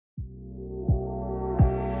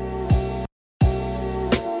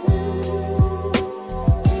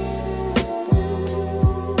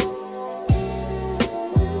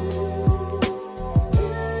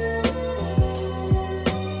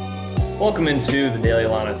Welcome into the Daily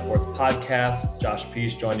Illini Sports Podcast. It's Josh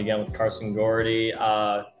Peace, joined again with Carson Gordy.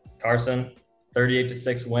 Carson,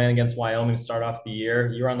 38-6 win against Wyoming to start off the year.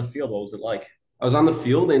 You were on the field. What was it like? I was on the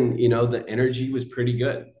field and, the energy was pretty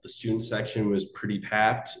good. The student section was pretty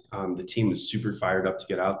packed. The team was super fired up to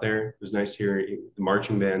get out there. It was nice hearing the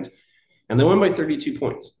marching band. And they won by 32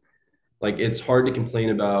 points. Like, it's hard to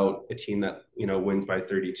complain about a team that, wins by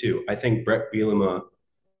 32. I think Bret Bielema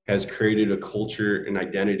has created a culture and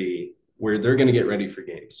identity where they're going to get ready for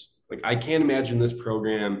games. Like, I can't imagine this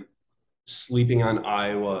program sleeping on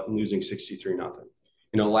Iowa and losing 63-0.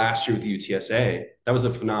 Last year with the UTSA, that was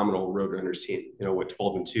a phenomenal Roadrunners team. With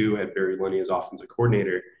 12-2, had Barry Lunney as offensive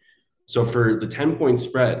coordinator. So for the 10-point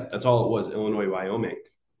spread, that's all it was, Illinois, Wyoming.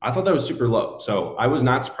 I thought that was super low. So I was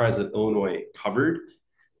not surprised that Illinois covered.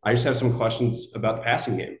 I just have some questions about the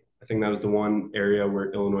passing game. I think that was the one area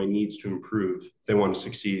where Illinois needs to improve if they want to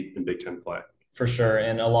succeed in Big Ten play. For sure.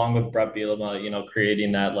 And along with Bret Bielema,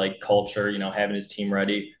 creating that culture, having his team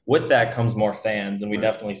ready. With that comes more fans. And we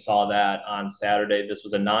definitely saw that on Saturday. This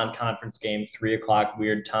was a non-conference game, 3:00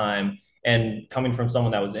 weird time. And coming from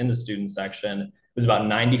someone that was in the student section, it was about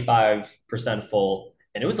 95% full.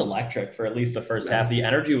 And it was electric for at least the first half. The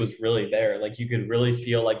energy was really there. You could really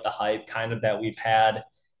feel the hype kind of that we've had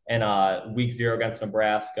in week 0 against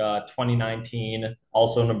Nebraska, 2019,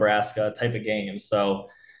 also Nebraska type of game. So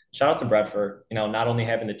shout out to Bret for, not only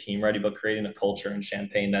having the team ready, but creating a culture in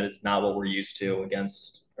Champaign that is not what we're used to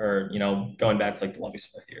going back to the Lovie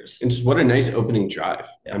Smith years. And just what a nice opening drive.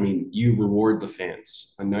 Yeah. I mean, you reward the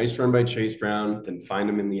fans. A nice run by Chase Brown, then find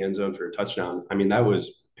him in the end zone for a touchdown. I mean, that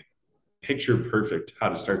was picture perfect how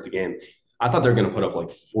to start the game. I thought they were going to put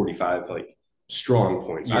up 45 strong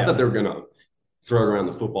points. Yeah. I thought they were going to throw it around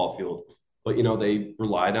the football field. But, they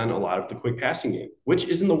relied on a lot of the quick passing game, which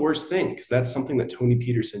isn't the worst thing because that's something that Tony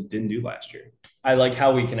Peterson didn't do last year. I like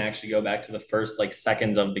how we can actually go back to the first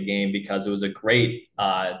seconds of the game because it was a great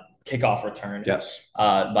kickoff return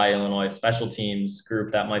by Illinois special teams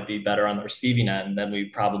group that might be better on the receiving end than we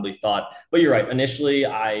probably thought. But you're right. Initially,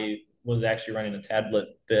 I was actually running a tad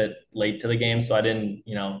bit late to the game, so I didn't,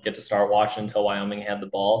 get to start watching until Wyoming had the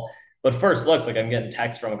ball. But first looks I'm getting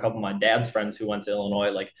texts from a couple of my dad's friends who went to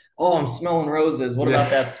Illinois, oh, I'm smelling roses. What about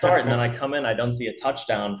that start? And then I come in, I don't see a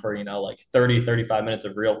touchdown for, 30, 35 minutes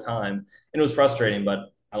of real time. And it was frustrating,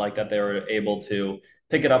 but I like that they were able to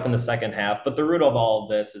pick it up in the second half. But the root of all of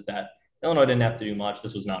this is that Illinois didn't have to do much.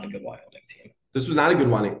 This was not a good Wyoming team. This was not a good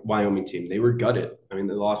Wyoming team. They were gutted. I mean,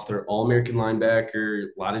 they lost their All-American linebacker,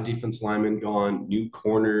 a lot of defensive linemen gone, new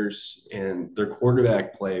corners, and their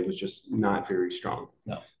quarterback play was just not very strong.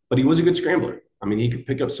 No. But he was a good scrambler. I mean, he could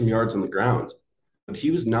pick up some yards on the ground, but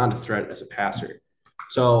he was not a threat as a passer.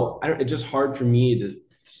 So it's just hard for me to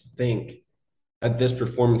think that this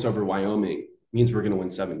performance over Wyoming means we're going to win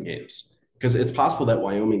 7 games because it's possible that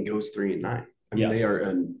Wyoming goes 3-9. I mean, They are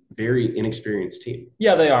a very inexperienced team.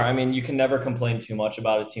 Yeah, they are. I mean, you can never complain too much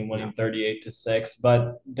about a team winning 38-6,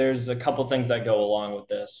 but there's a couple things that go along with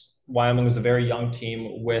this. Wyoming was a very young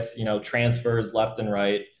team with, transfers left and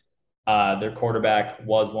right. Their quarterback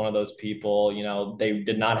was one of those people. They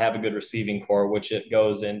did not have a good receiving core, which it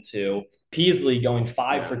goes into Peasley going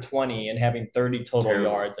 5 for 20 and having 30 total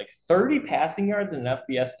yards, 30 passing yards in an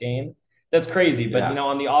FBS game. That's crazy. But,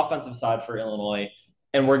 on the offensive side for Illinois,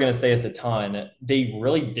 and we're going to say it's a ton, they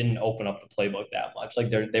really didn't open up the playbook that much.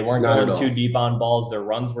 They weren't going too deep on balls. Their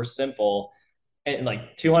runs were simple. And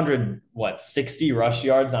 260 rush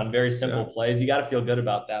yards on very simple plays. You got to feel good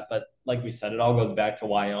about that. But like we said, it all goes back to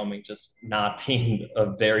Wyoming just not being a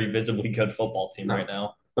very visibly good football team right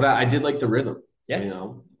now. But I did like the rhythm. Yeah.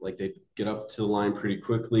 They get up to the line pretty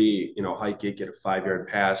quickly, hike it, get a 5-yard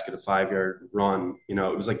pass, get a 5-yard run.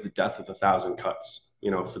 It was like the death of 1,000 cuts,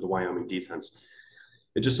 for the Wyoming defense.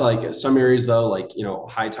 It just some areas though,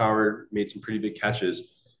 Hightower made some pretty big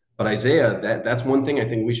catches. But Isaiah, that's one thing I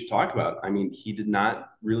think we should talk about. I mean, he did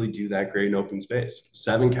not really do that great in open space.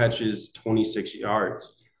 7 catches, 26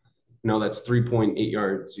 yards. That's 3.8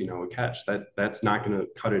 yards, a catch. That's not going to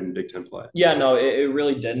cut it in Big Ten play. Yeah, no, it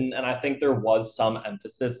really didn't. And I think there was some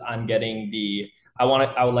emphasis on getting I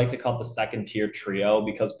would like to call it the second tier trio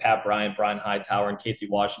because Pat Bryant, Brian Hightower, and Casey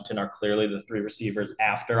Washington are clearly the 3 receivers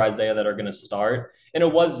after Isaiah that are going to start. And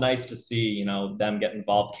it was nice to see, them get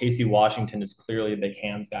involved. Casey Washington is clearly a big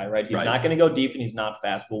hands guy, right? He's not going to go deep and he's not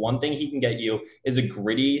fast. But one thing he can get you is a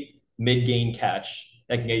gritty mid-gain catch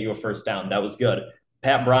that can get you a first down. That was good.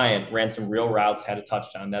 Pat Bryant ran some real routes, had a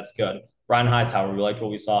touchdown. That's good. Brian Hightower, we liked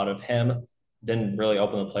what we saw out of him. Didn't really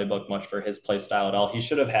open the playbook much for his play style at all. He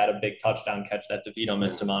should have had a big touchdown catch that DeVito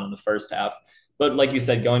missed him on in the first half. But like you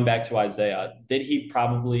said, going back to Isaiah, did he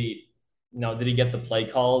probably Did he get the play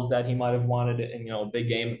calls that he might have wanted in, a big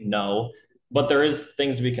game? No. But there is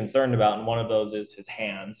things to be concerned about, and one of those is his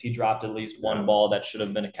hands. He dropped at least one ball that should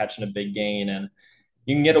have been a catch in a big gain, and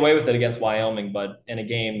you can get away with it against Wyoming, but in a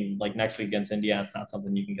game like next week against Indiana, it's not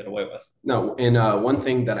something you can get away with. No, and one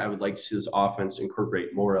thing that I would like to see this offense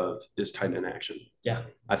incorporate more of is tight end action. Yeah.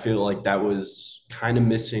 I feel like that was kind of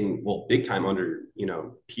missing, well, big time under,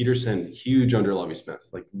 Peterson, huge under Lovie Smith,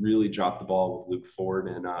 like really dropped the ball with Luke Ford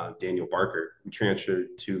and Daniel Barker, who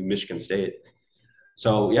transferred to Michigan State.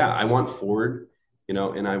 So, yeah, I want Ford,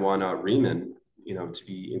 and I want Riemann, to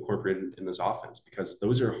be incorporated in this offense because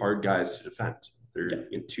those are hard guys to defend. They're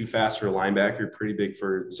too fast for a linebacker, pretty big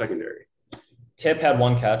for the secondary. Tip had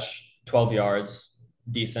one catch, 12 yards,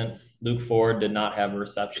 decent. Luke Ford did not have a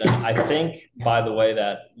reception. I think, by the way,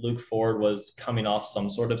 that Luke Ford was coming off some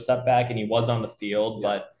sort of setback and he was on the field,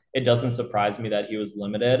 but it doesn't surprise me that he was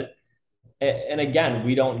limited. And again,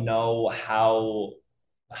 we don't know how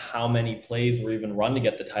many plays were even run to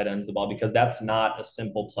get the tight ends the ball because that's not a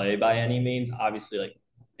simple play by any means. Obviously, like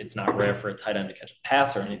it's not rare for a tight end to catch a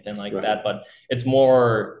pass or anything like that, but it's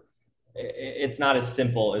not as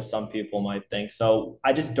simple as some people might think. So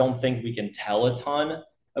I just don't think we can tell a ton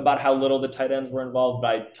about how little the tight ends were involved, but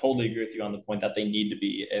I totally agree with you on the point that they need to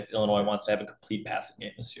be if Illinois wants to have a complete passing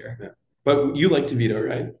game this year. Yeah. But you like DeVito,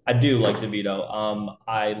 right? I do like DeVito.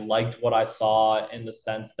 I liked what I saw in the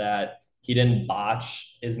sense that he didn't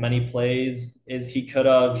botch as many plays as he could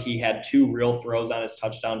have. He had 2 real throws on his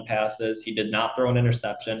touchdown passes. He did not throw an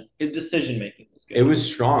interception. His decision making was good. It was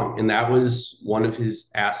strong, and that was one of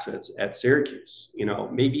his assets at Syracuse.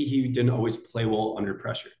 Maybe he didn't always play well under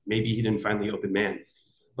pressure. Maybe he didn't find the open man,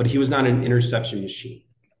 but he was not an interception machine.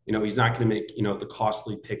 He's not going to make, the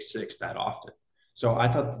costly pick six that often. So I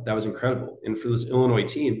thought that was incredible. And for this Illinois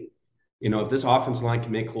team, if this offensive line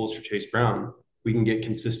can make holes for Chase Brown, we can get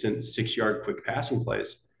consistent 6-yard quick passing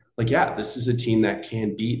plays. This is a team that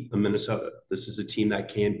can beat a Minnesota. This is a team that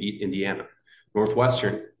can beat Indiana.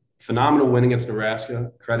 Northwestern, phenomenal win against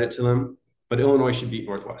Nebraska. Credit to them. But Illinois should beat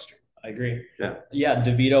Northwestern. I agree. Yeah.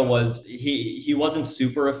 DeVito he wasn't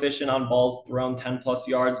super efficient on balls thrown 10+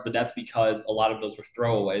 yards, but that's because a lot of those were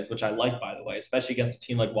throwaways, which I like, by the way, especially against a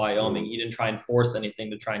team like Wyoming. He didn't try and force anything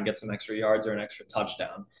to try and get some extra yards or an extra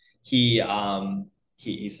touchdown.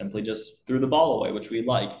 He simply just threw the ball away, which we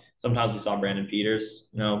like. Sometimes we saw Brandon Peters,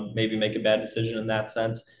 maybe make a bad decision in that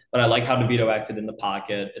sense. But I like how DeVito acted in the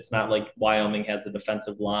pocket. It's not like Wyoming has a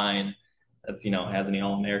defensive line that's, has any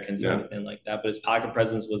All-Americans or anything like that. But his pocket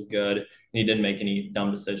presence was good, and he didn't make any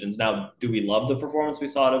dumb decisions. Now, do we love the performance we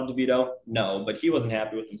saw out of DeVito? No, but he wasn't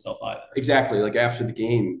happy with himself either. Exactly. After the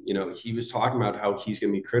game, he was talking about how he's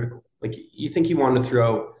going to be critical. You think he wanted to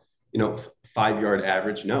throw, 5-yard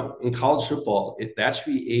average? No. In college football, that should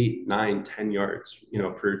be 8, 9, 10 yards,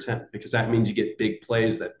 per attempt, because that means you get big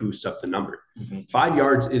plays that boost up the number. 5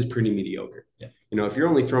 yards is pretty mediocre. Yeah. If you're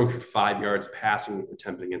only throwing for 5 yards passing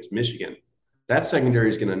attempt against Michigan, that secondary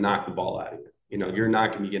is going to knock the ball out of you. You're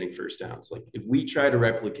not going to be getting first downs. If we try to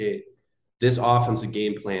replicate this offensive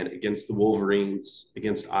game plan against the Wolverines,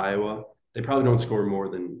 against Iowa, they probably don't score more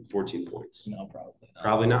than 14 points. No, probably not.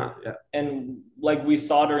 Probably not, yeah. And we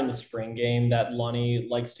saw during the spring game that Lunny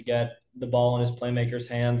likes to get the ball in his playmakers'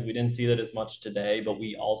 hands. We didn't see that as much today, but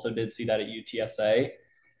we also did see that at UTSA.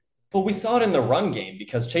 But we saw it in the run game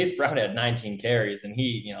because Chase Brown had 19 carries and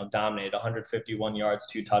he, dominated 151 yards,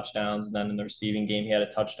 2 touchdowns. And then in the receiving game, he had a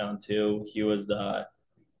touchdown too. He was the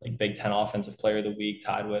Big Ten Offensive Player of the Week,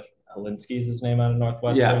 tied with Helinski's his name out of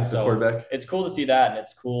Northwestern. Yeah, so quarterback. It's cool to see that, and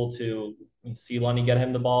it's cool to see Lunny get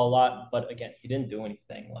him the ball a lot. But again, he didn't do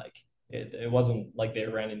anything it wasn't like they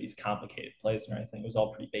ran in these complicated plays or anything. It was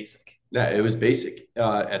all pretty basic. Yeah, it was basic.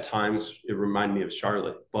 At times, it reminded me of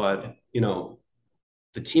Charlotte, but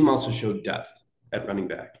the team also showed depth at running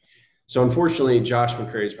back. So unfortunately, Josh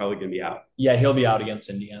McCray is probably going to be out. Yeah, he'll be out against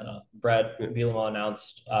Indiana. Brett Bielema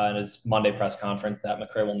announced in his Monday press conference that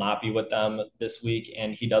McCray will not be with them this week,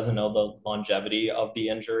 and he doesn't know the longevity of the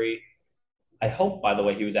injury. I hope, by the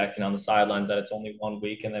way, he was acting on the sidelines that it's only 1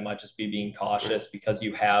 week and they might just be being cautious because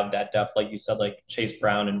you have that depth, like you said, like Chase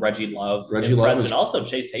Brown and Reggie Love. And also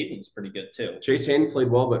Chase Hayden was pretty good too. Chase Hayden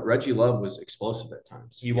played well, but Reggie Love was explosive at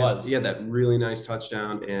times. He was. He had that really nice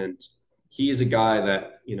touchdown, and he is a guy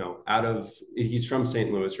that, he's from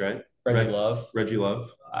St. Louis, right? Reggie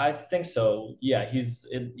Love. I think so. Yeah, he's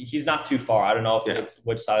not too far. I don't know if it's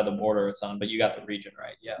which side of the border it's on, but you got the region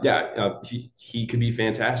right. Yeah. Yeah, he could be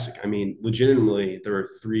fantastic. I mean, legitimately, there are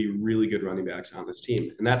 3 really good running backs on this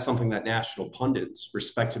team, and that's something that national pundits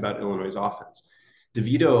respect about Illinois' offense.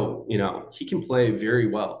 DeVito, he can play very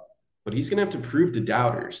well, but he's going to have to prove to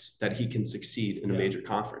doubters that he can succeed in a major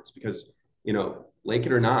conference because like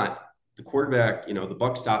it or not, the quarterback, the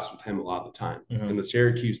buck stops with him a lot of the time. Mm-hmm. And the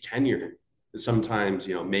Syracuse tenure sometimes,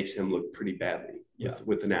 makes him look pretty badly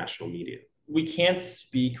with the national media. We can't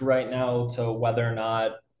speak right now to whether or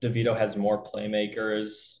not DeVito has more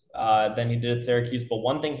playmakers than he did at Syracuse. But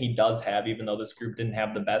one thing he does have, even though this group didn't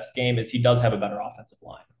have the best game, is he does have a better offensive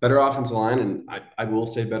line. Better offensive line, and I will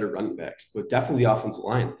say better running backs, but definitely the offensive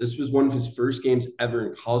line. This was one of his first games ever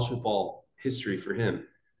in college football history for him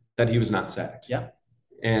that he was not sacked. Yeah.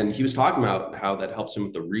 And he was talking about how that helps him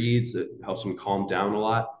with the reads, it helps him calm down a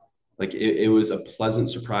lot. Like it was a pleasant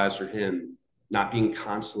surprise for him not being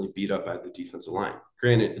constantly beat up at the defensive line.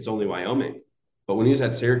 Granted, it's only Wyoming, but when he was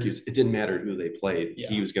at Syracuse, it didn't matter who they played. Yeah.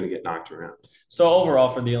 He was going to get knocked around. So overall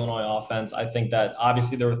for the Illinois offense, I think that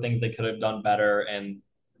obviously there were things they could have done better, and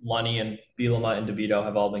Lunney and Bielema and DeVito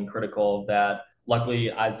have all been critical of that.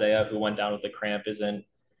 Luckily, Isaiah, who went down with a cramp, isn't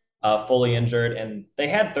fully injured, and they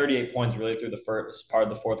had 38 points really through the first part of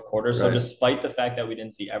the fourth quarter. So despite the fact that we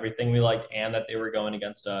didn't see everything we liked and that they were going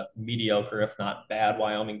against a mediocre, if not bad,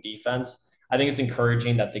 Wyoming defense, I think it's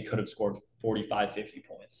encouraging that they could have scored 45, 50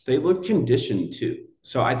 points. They look conditioned too.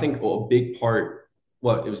 So I think a big part,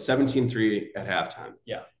 it was 17-3 at halftime.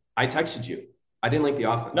 Yeah. I texted you. I didn't like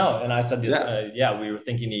the offense. No, and I said this. We were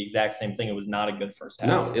thinking the exact same thing. It was not a good first half.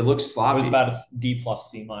 No, it looked sloppy. It was about a D plus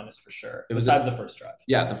C minus for sure. Besides the first drive.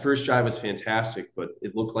 Yeah, the first drive was fantastic, but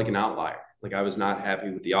it looked like an outlier. Like I was not happy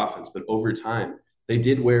with the offense, but over time they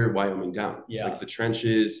did wear Wyoming down. Yeah, like the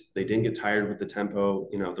trenches, they didn't get tired with the tempo.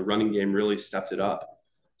 The running game really stepped it up.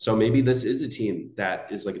 So maybe this is a team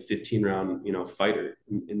that is like a 15-round, fighter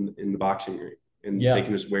in the boxing ring. And they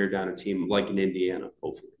can just wear down a team like in Indiana,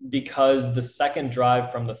 hopefully. Because the second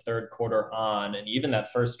drive from the third quarter on, and even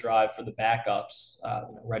that first drive for the backups,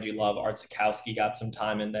 Reggie Love, Art Sikowski got some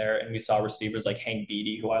time in there, and we saw receivers like Hank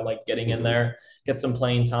Beatty, who I like getting in there, get some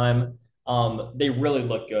playing time. They really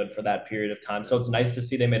look good for that period of time. So it's nice to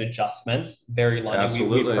see they made adjustments. Barry Lunney,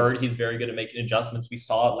 we've heard he's very good at making adjustments. We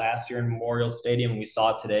saw it last year in Memorial Stadium. We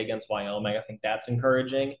saw it today against Wyoming. I think that's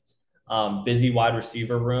encouraging. Busy wide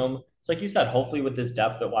receiver room. So like you said, hopefully with this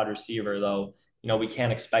depth at wide receiver, though, we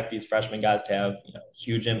can't expect these freshman guys to have,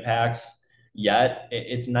 huge impacts yet.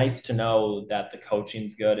 It's nice to know that the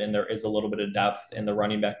coaching's good and there is a little bit of depth in the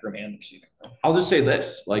running back room and the receiving room. I'll just say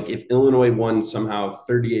this, like if Illinois won somehow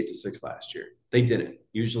 38-6 last year, they didn't.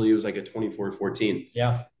 Usually it was like a 24-14.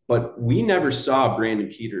 Yeah. But we never saw Brandon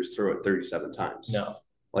Peters throw it 37 times. No.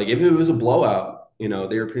 Like if it was a blowout, they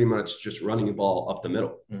were pretty much just running the ball up the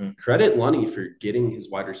middle. Mm-hmm. Credit Lunney for getting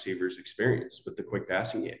his wide receivers experience with the quick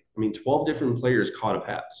passing game. I mean, 12 different players caught a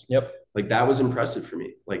pass. Yep. Like that was impressive for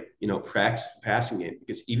me. Like, practice the passing game,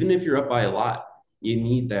 because even if you're up by a lot, you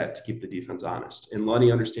need that to keep the defense honest. And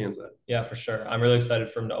Lunney understands that. Yeah, for sure. I'm really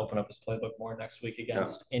excited for him to open up his playbook more next week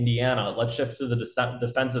against Indiana. Let's shift to the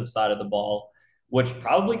defensive side of the ball, which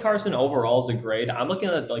probably, Carson, overall is a grade. I'm looking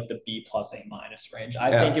at like the B plus A minus range.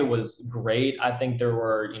 I think it was great. I think there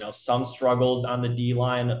were, some struggles on the D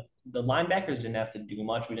line. The linebackers didn't have to do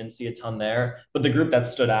much. We didn't see a ton there. But the group that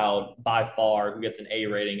stood out by far, who gets an A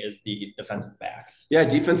rating, is the defensive backs. Yeah,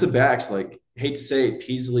 defensive backs. Like, hate to say it,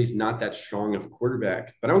 Peasley's not that strong of a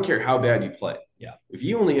quarterback, but I don't care how bad you play. Yeah. If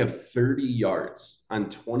you only have 30 yards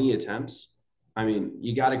on 20 attempts, I mean,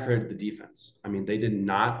 you got to credit the defense. I mean, they did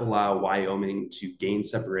not allow Wyoming to gain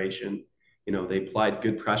separation. They applied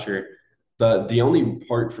good pressure. The only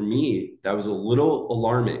part for me that was a little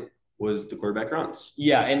alarming was the quarterback runs.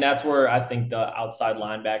 Yeah, and that's where I think the outside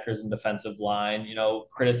linebackers and defensive line,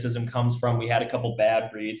 criticism comes from. We had a couple bad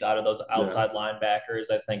reads out of those outside linebackers.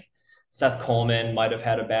 I think Seth Coleman might have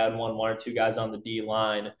had a bad one or two guys on the D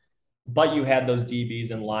line. But you had those DBs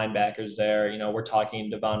and linebackers there. We're talking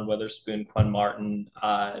Devon Witherspoon, Quinn Martin,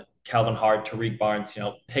 Calvin Hart, Tariq Barnes,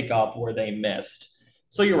 pick up where they missed.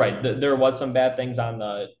 So you're right. There was some bad things on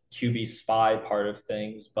the QB spy part of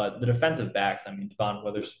things, but the defensive backs, I mean, Devon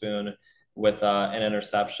Witherspoon with an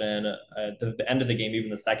interception. At the end of the game, even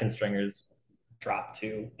the second stringers dropped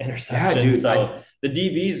 2 interceptions. Yeah, dude, so the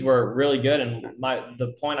DBs were really good. And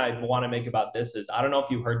the point I want to make about this is, I don't know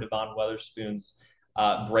if you heard Devon Witherspoon's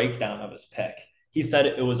breakdown of his pick. He said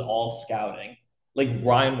it was all scouting. Like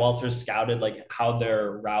Ryan Walters scouted like how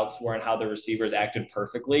their routes were and how the receivers acted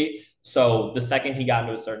perfectly. So the second he got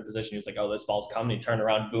into a certain position, he was like, oh, this ball's coming. He turned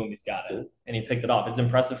around, boom, he's got it. And he picked it off. It's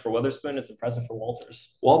impressive for Witherspoon. It's impressive for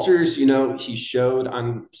Walters. Walters, he showed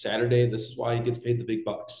on Saturday, this is why he gets paid the big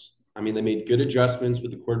bucks. I mean, they made good adjustments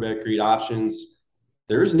with the quarterback read options.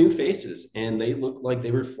 There's new faces, and they looked like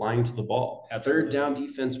they were flying to the ball. Absolutely. Third down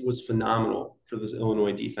defense was phenomenal for this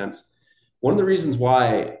Illinois defense. One of the reasons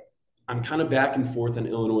why I'm kind of back and forth on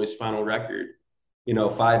Illinois' final record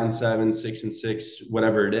 5-7, 6-6,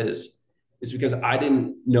 whatever it is because I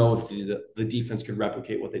didn't know if the defense could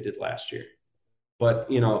replicate what they did last year. But,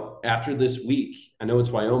 after this week, I know it's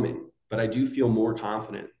Wyoming, but I do feel more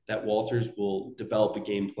confident that Walters will develop a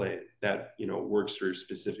game plan that, works for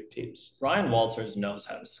specific teams. Ryan Walters knows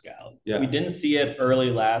how to scout. Yeah. We didn't see it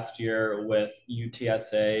early last year with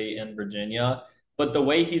UTSA and Virginia, but the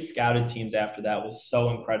way he scouted teams after that was so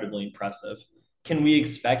incredibly impressive. Can we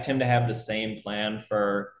expect him to have the same plan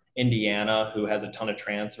for Indiana, who has a ton of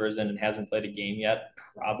transfers in and hasn't played a game yet?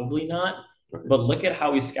 Probably not. But look at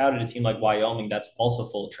how he scouted a team like Wyoming that's also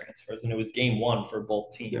full of transfers, and it was game one for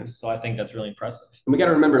both teams. Yeah. So I think that's really impressive. And we got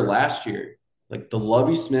to remember last year, like the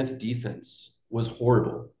Lovie Smith defense was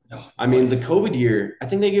horrible. Oh, I mean, the COVID year, I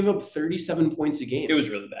think they gave up 37 points a game. It was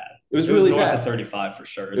really bad. It was really north bad. Of 35 for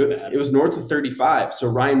sure. It was bad. It was north of 35. So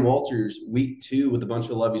Ryan Walters, week 2 with a bunch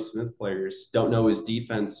of Lovie Smith players, don't know his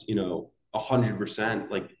defense,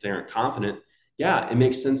 100%, like they aren't confident. Yeah, it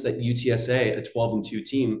makes sense that UTSA, a 12-2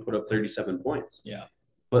 team, put up 37 points. Yeah.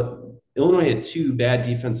 But Illinois had 2 bad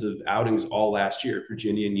defensive outings all last year,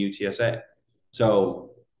 Virginia and UTSA.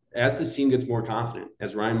 So as this team gets more confident,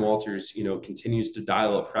 as Ryan Walters, continues to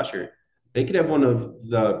dial up pressure, they could have one of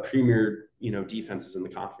the premier, defenses in the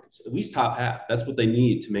conference, at least top half. That's what they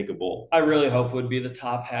need to make a bowl. I really hope it would be the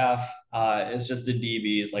top half. It's just the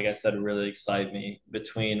DBs, like I said, really excite me.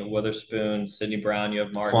 Between Witherspoon, Sidney Brown, you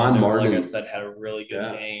have Martin. Quan Martin, like I said, had a really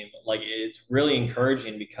good game. Like it's really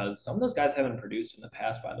encouraging because some of those guys haven't produced in the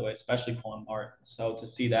past, by the way, especially Quan Martin. So to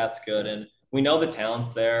see that's good. And we know the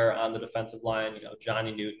talent's there on the defensive line.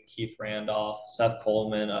 Johnny Newton, Keith Randolph, Seth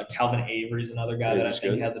Coleman, Calvin Avery's another guy that I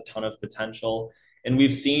think has a ton of potential. And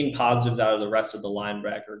we've seen positives out of the rest of the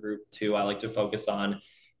linebacker group too. I like to focus on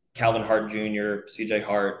Calvin Hart Jr., CJ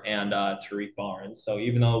Hart, and Tariq Barnes. So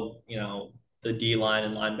even though, the D-line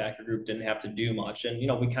and linebacker group didn't have to do much, and,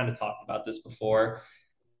 we kind of talked about this before,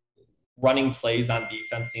 running plays on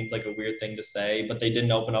defense seems like a weird thing to say, but they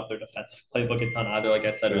didn't open up their defensive playbook a ton either. Like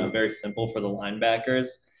I said, it was very simple for the linebackers.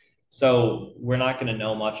 So we're not going to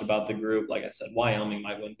know much about the group. Like I said, Wyoming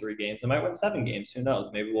might win 3 games. They might win 7 games. Who knows?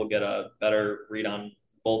 Maybe we'll get a better read on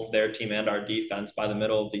both their team and our defense by the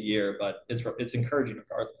middle of the year. But it's encouraging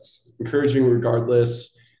regardless. Encouraging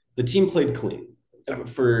regardless. The team played clean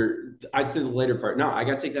for, I'd say, the later part. No, I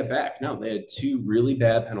got to take that back. No, they had 2 really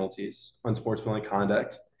bad penalties, unsportsmanlike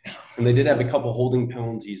conduct. And they did have a couple holding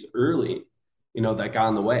penalties early, that got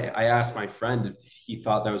in the way. I asked my friend if he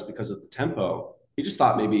thought that was because of the tempo. He just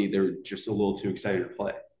thought maybe they were just a little too excited to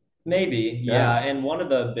play. Maybe, yeah. And one of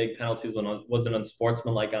the big penalties was an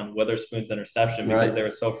unsportsmanlike on Witherspoon's interception because they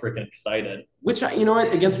were so freaking excited. Which,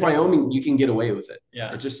 against Wyoming, you can get away with it.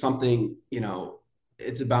 Yeah. It's just something,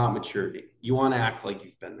 it's about maturity. You want to act like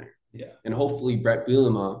you've been there. Yeah. And hopefully Brett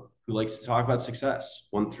Bielema, who likes to talk about success,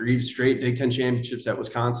 won 3 straight Big Ten championships at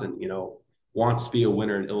Wisconsin, wants to be a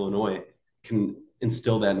winner in Illinois, can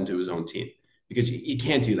instill that into his own team. Because you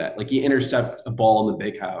can't do that. Like you intercept a ball in the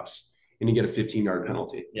big house and you get a 15-yard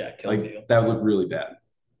penalty. Yeah, it kills you. That would look really bad.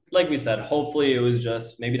 Like we said, hopefully it was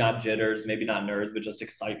just maybe not jitters, maybe not nerves, but just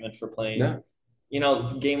excitement for playing.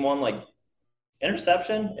 Yeah. Game 1, like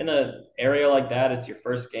interception in an area like that, it's your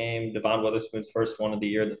first game. Devon Witherspoon's first one of the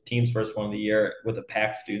year, the team's first one of the year with a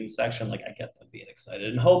packed student section. Like I get them being excited.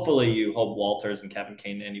 And hopefully you hope Walters and Kevin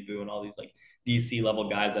Kane, Andy Boo, and all these like DC level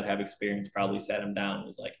guys that have experience probably sat him down and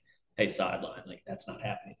was like, hey, sideline, like that's not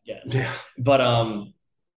happening again. Yeah. But I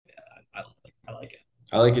like it.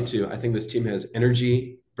 I like it too. I think this team has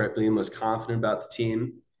energy. Brett Bielema was confident about the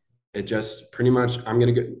team. It just pretty much,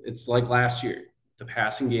 it's like last year. The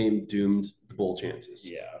passing game doomed the bowl chances.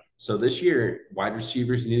 Yeah. So this year, wide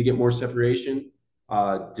receivers need to get more separation.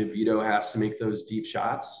 DeVito has to make those deep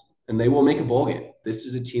shots, and they will make a bowl game. This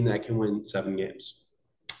is a team that can win 7 games.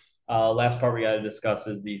 Last part we got to discuss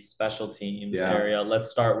is the special teams area. Let's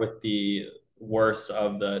start with the worst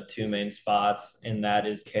of the 2 main spots, and that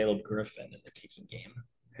is Caleb Griffin in the kicking game.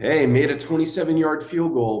 Hey, made a 27-yard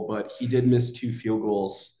field goal, but he did miss 2 field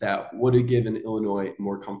goals that would have given Illinois a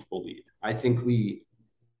more comfortable lead. I think we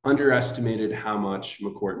underestimated how much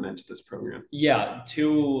McCourt meant to this program. Yeah,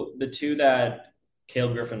 the 2 that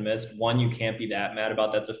Caleb Griffin missed, one you can't be that mad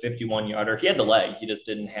about. That's a 51-yarder. He had the leg. He just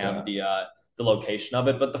didn't have the location of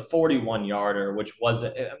it. But the 41-yarder, which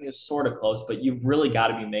wasn't, it was sort of close, but you've really got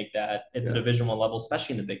to make that at the Division I level,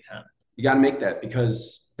 especially in the Big Ten. You got to make that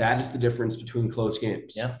because that is the difference between close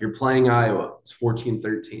games. Yeah. You're playing Iowa. It's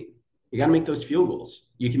 14-13. You got to make those field goals.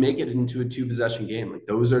 You can make it into a 2-possession game. Like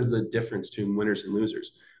those are the difference between winners and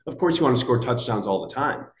losers. Of course, you want to score touchdowns all the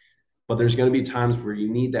time, but there's going to be times where you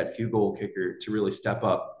need that field goal kicker to really step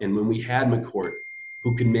up. And when we had McCourt,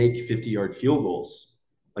 who can make 50-yard field goals.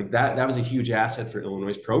 Like that was a huge asset for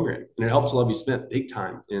Illinois' program. And it helped Lovie Smith big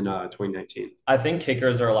time in 2019. I think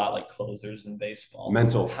kickers are a lot like closers in baseball.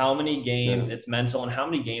 Mental. How many games, it's mental, and how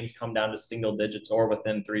many games come down to single digits or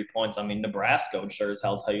within 3 points? I mean, Nebraska would sure as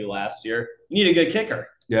hell tell you last year, you need a good kicker.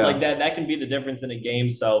 Yeah. Like that can be the difference in a game.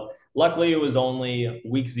 So luckily it was only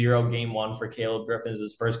week 0, game 1 for Caleb Griffin,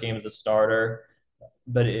 his first game as a starter.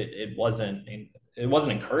 But it wasn't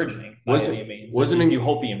encouraging by any means. You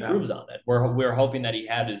hope he improves on it. We're hoping that he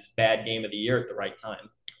had his bad game of the year at the right time.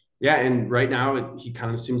 Yeah, and right now he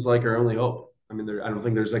kind of seems like our only hope. I mean, I don't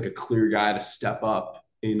think there's like a clear guy to step up,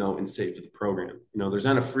 and save for the program. There's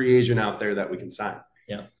not a free agent out there that we can sign.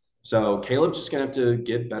 Yeah. So Caleb's just gonna have to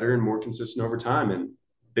get better and more consistent over time, and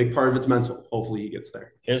big part of it's mental. Hopefully he gets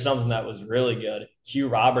there. Here's something that was really good. Hugh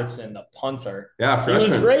Robertson, the punter. Yeah, freshman.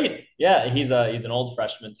 He was great. Yeah, he's an old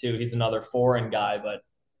freshman too. He's another foreign guy, but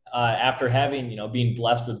after having, being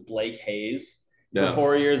blessed with Blake Hayes for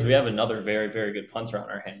 4 years, we have another very, very good punter on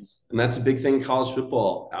our hands. And that's a big thing in college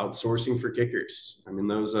football, outsourcing for kickers. I mean,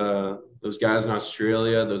 those guys in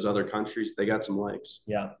Australia, those other countries, they got some legs.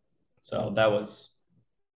 Yeah. So that was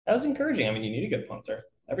encouraging. I mean, you need a good punter.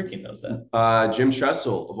 Every team knows that. Jim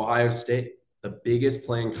Tressel of Ohio State, the biggest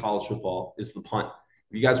play in college football is the punt.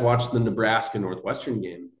 If you guys watched the Nebraska-Northwestern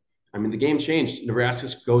game, I mean, the game changed. Nebraska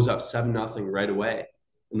goes up 7-0 right away.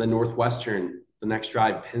 And then Northwestern, the next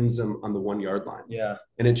drive, pins them on the 1-yard line. Yeah.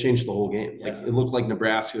 And it changed the whole game. Yeah. Like, it looked like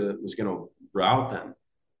Nebraska was going to rout them.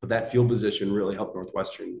 But that field position really helped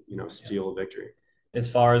Northwestern, steal a victory. As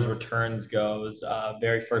far as returns goes,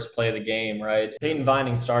 very first play of the game, right? Peyton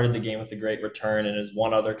Vining started the game with a great return, and his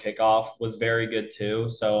one other kickoff was very good too.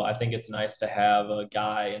 So I think it's nice to have a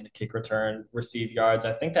guy in the kick return receive yards.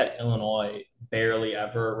 I think that Illinois barely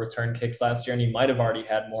ever returned kicks last year, and he might have already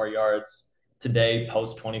had more yards today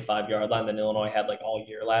post 25-yard line than Illinois had like all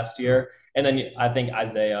year last year. And then I think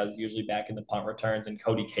Isaiah is usually back in the punt returns, and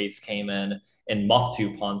Cody Case came in and muffed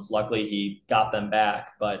 2 punts. Luckily, he got them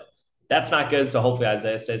back, but that's not good. So hopefully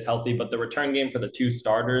Isaiah stays healthy. But the return game for the 2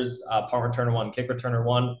 starters, punt returner 1, kick returner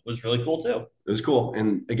 1, was really cool too. It was cool.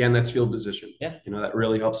 And again, that's field position. Yeah. That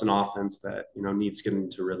really helps an offense that, needs to get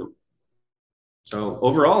into rhythm. So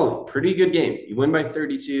overall, pretty good game. You win by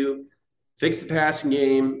 32, fix the passing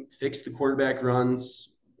game, fix the quarterback runs,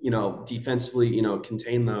 defensively,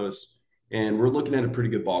 contain those. And we're looking at a pretty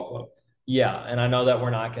good ball club. Yeah. And I know that we're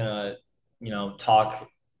not going to, talk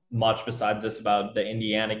much besides this about the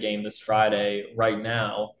Indiana game this Friday right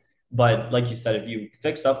now. But like you said, if you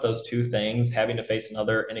fix up those 2 things, having to face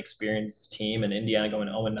another inexperienced team, and Indiana going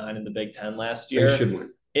 0-9 in the Big Ten last year, they should win.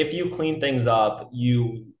 If you clean things up,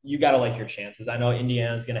 you got to like your chances. I know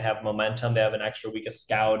Indiana's going to have momentum. They have an extra week of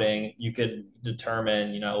scouting. You could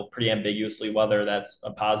determine, pretty ambiguously whether that's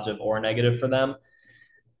a positive or a negative for them.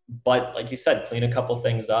 But like you said, clean a couple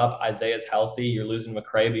things up. Isaiah's healthy. You're losing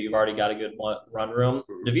McCray, but you've already got a good run room.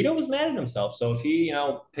 DeVito was mad at himself. So if he,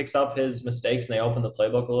 picks up his mistakes and they open the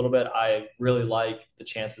playbook a little bit, I really like the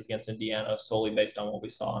chances against Indiana solely based on what we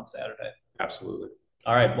saw on Saturday. Absolutely.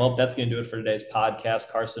 All right. Well, that's going to do it for today's podcast.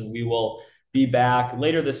 Carson, we will be back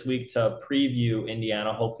later this week to preview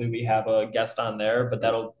Indiana. Hopefully we have a guest on there, but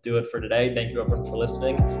that'll do it for today. Thank you everyone for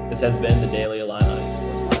listening. This has been the Daily Illini.